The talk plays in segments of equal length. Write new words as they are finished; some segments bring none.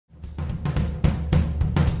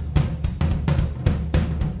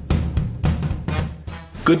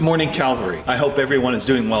Good morning, Calvary. I hope everyone is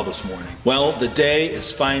doing well this morning. Well, the day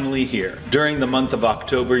is finally here. During the month of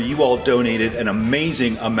October, you all donated an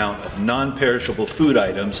amazing amount of non-perishable food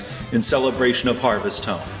items in celebration of Harvest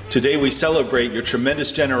Home. Today we celebrate your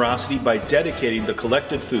tremendous generosity by dedicating the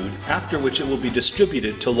collected food, after which it will be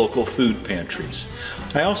distributed to local food pantries.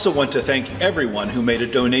 I also want to thank everyone who made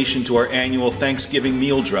a donation to our annual Thanksgiving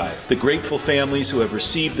meal drive. The grateful families who have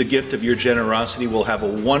received the gift of your generosity will have a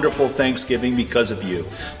wonderful Thanksgiving because of you.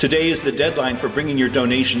 Today is the deadline for bringing your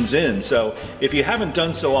donations in, so if you haven't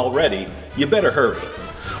done so already, you better hurry.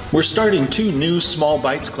 We're starting 2 new Small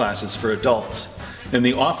Bites classes for adults. In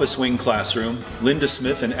the Office Wing classroom, Linda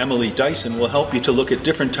Smith and Emily Dyson will help you to look at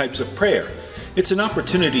different types of prayer. It's an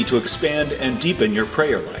opportunity to expand and deepen your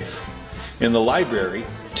prayer life. In the library,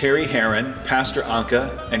 Terry Herron, Pastor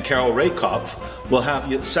Anka, and Carol Raykopf will have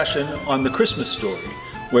a session on the Christmas story,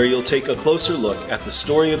 where you'll take a closer look at the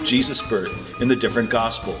story of Jesus' birth in the different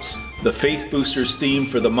Gospels. The Faith Boosters theme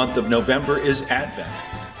for the month of November is Advent,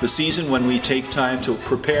 the season when we take time to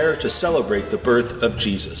prepare to celebrate the birth of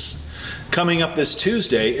Jesus. Coming up this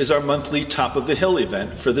Tuesday is our monthly Top of the Hill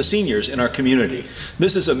event for the seniors in our community.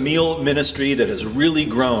 This is a meal ministry that has really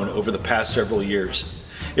grown over the past several years.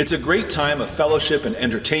 It's a great time of fellowship and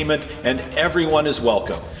entertainment, and everyone is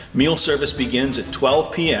welcome. Meal service begins at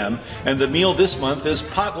 12 p.m., and the meal this month is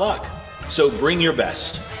potluck, so bring your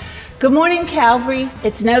best. Good morning, Calvary.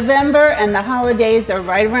 It's November, and the holidays are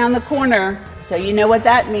right around the corner, so you know what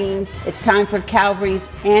that means. It's time for Calvary's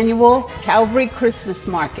annual Calvary Christmas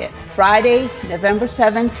Market, Friday, November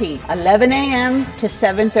 17th, 11 a.m. to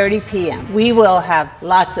 7:30 p.m. We will have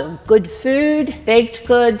lots of good food, baked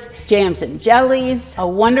goods, jams and jellies, a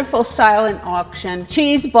wonderful silent auction,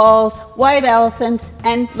 cheese balls, white elephants,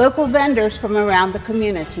 and local vendors from around the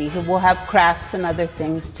community who will have crafts and other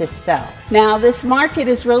things to sell. Now, this market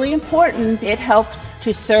is really important. It helps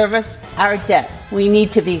to service our debt. We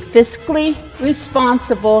need to be fiscally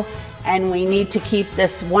responsible, and we need to keep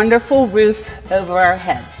this wonderful roof over our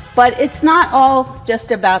heads. But it's not all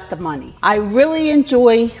just about the money. I really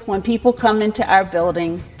enjoy when people come into our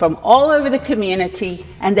building from all over the community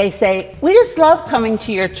and they say, "We just love coming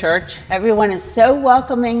to your church. Everyone is so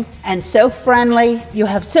welcoming and so friendly. You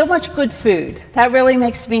have so much good food." That really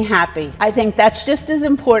makes me happy. I think that's just as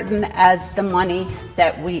important as the money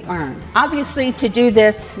that we earn. Obviously, to do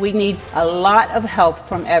this, we need a lot of help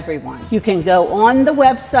from everyone. You can go on the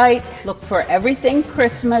website, look for everything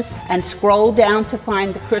Christmas, and scroll down to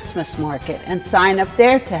find the Christmas market and sign up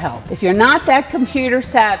there to help. If you're not that computer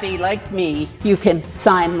savvy like me, you can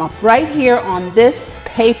sign up right here on this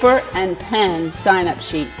paper and pen sign-up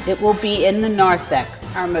sheet. It will be in the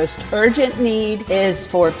narthex. Our most urgent need is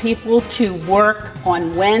for people to work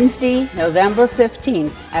on Wednesday, November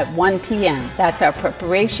 15th at 1 p.m. That's our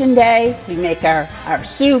preparation day. We make our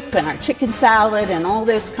soup and our chicken salad and all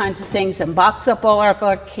those kinds of things and box up all of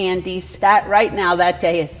our candies. That right now, that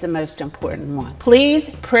day is the most important one. Please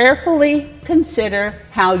prayerfully consider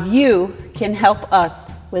how you can help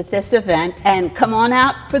us with this event, and come on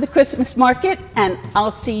out for the Christmas market, and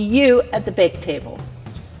I'll see you at the bake table.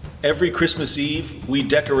 Every Christmas Eve, we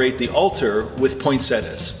decorate the altar with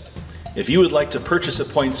poinsettias. If you would like to purchase a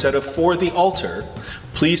poinsettia for the altar,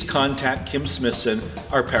 please contact Kim Smithson,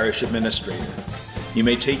 our parish administrator. You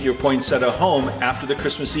may take your poinsettia home after the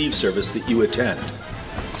Christmas Eve service that you attend.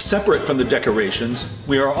 Separate from the decorations,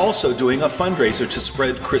 we are also doing a fundraiser to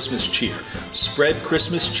spread Christmas cheer. Spread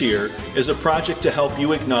Christmas Cheer is a project to help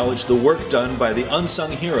you acknowledge the work done by the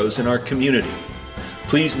unsung heroes in our community.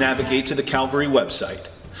 Please navigate to the Calvary website,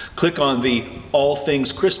 click on the All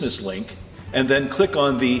Things Christmas link, and then click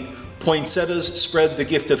on the Poinsettias Spread the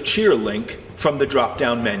Gift of Cheer link from the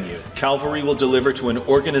drop-down menu. Calvary will deliver to an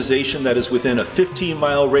organization that is within a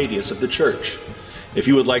 15-mile radius of the church. If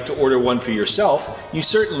you would like to order one for yourself, you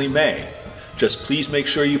certainly may. Just please make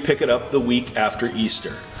sure you pick it up the week after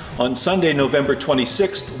Easter. On Sunday, November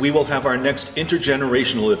 26th, we will have our next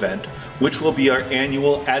intergenerational event, which will be our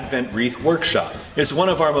annual Advent Wreath Workshop. It's one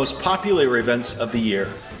of our most popular events of the year.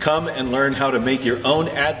 Come and learn how to make your own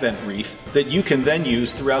Advent wreath that you can then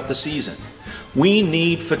use throughout the season. We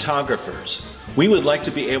need photographers. We would like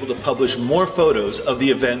to be able to publish more photos of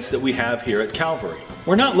the events that we have here at Calvary.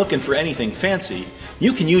 We're not looking for anything fancy.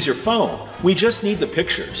 You can use your phone. We just need the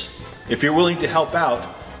pictures. If you're willing to help out,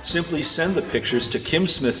 simply send the pictures to Kim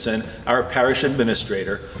Smithson, our parish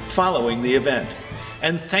administrator, following the event.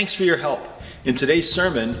 And thanks for your help. In today's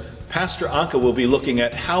sermon, Pastor Anka will be looking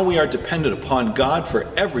at how we are dependent upon God for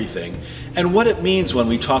everything and what it means when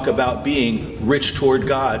we talk about being rich toward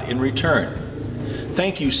God in return.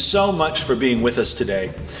 Thank you so much for being with us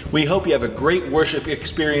today. We hope you have a great worship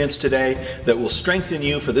experience today that will strengthen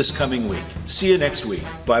you for this coming week. See you next week.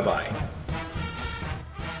 Bye-bye.